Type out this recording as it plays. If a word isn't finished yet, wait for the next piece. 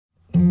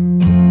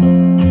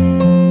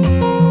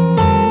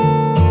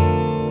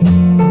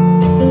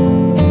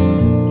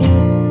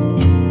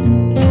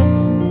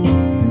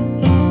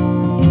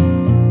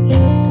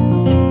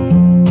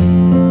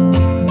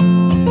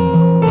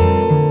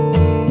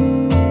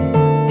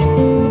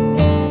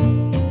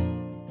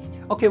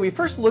Okay, we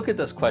first look at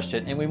this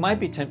question and we might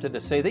be tempted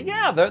to say that,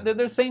 yeah, they're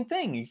the same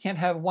thing. You can't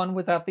have one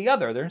without the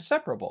other. They're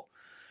inseparable.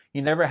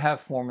 You never have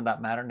form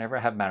without matter, never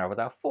have matter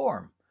without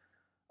form.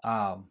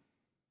 But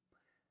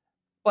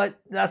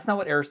that's not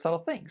what Aristotle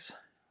thinks.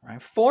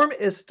 Right? Form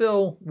is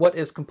still what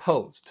is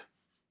composed.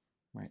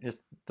 Right?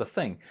 It's the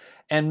thing.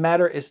 And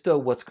matter is still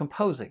what's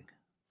composing.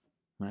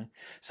 Right?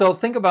 So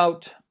think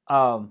about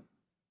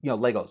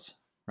Legos.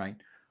 Right?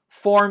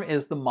 Form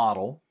is the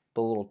model,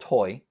 the little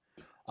toy.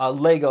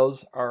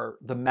 Legos are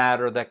the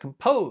matter that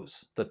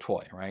compose the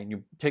toy, right?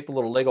 You take the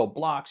little Lego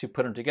blocks, you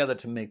put them together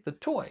to make the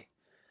toy.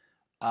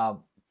 And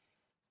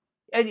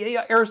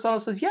Aristotle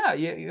says,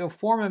 yeah,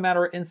 form and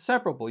matter are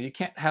inseparable. You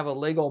can't have a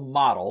Lego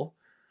model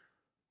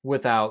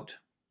without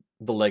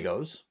the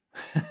Legos.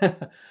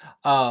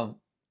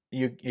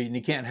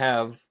 You can't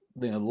have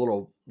the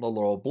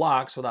little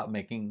blocks without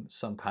making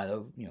some kind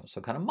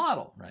of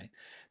model, right?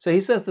 So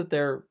he says that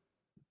they're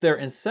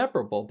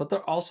inseparable, but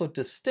they're also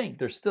distinct.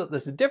 There's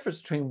a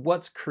difference between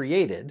what's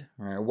created,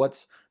 or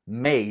what's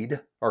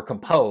made or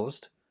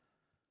composed,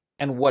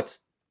 and what's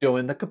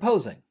doing the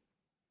composing.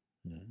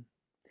 Mm-hmm.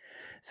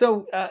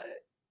 So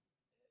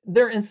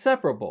they're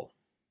inseparable,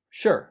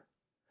 sure,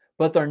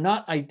 but they're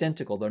not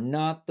identical. They're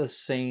not the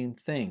same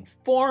thing.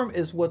 Form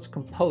is what's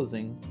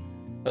composing.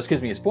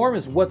 Form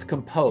is what's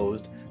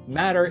composed.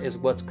 Matter is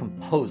what's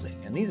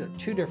composing, and these are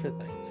two different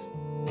things.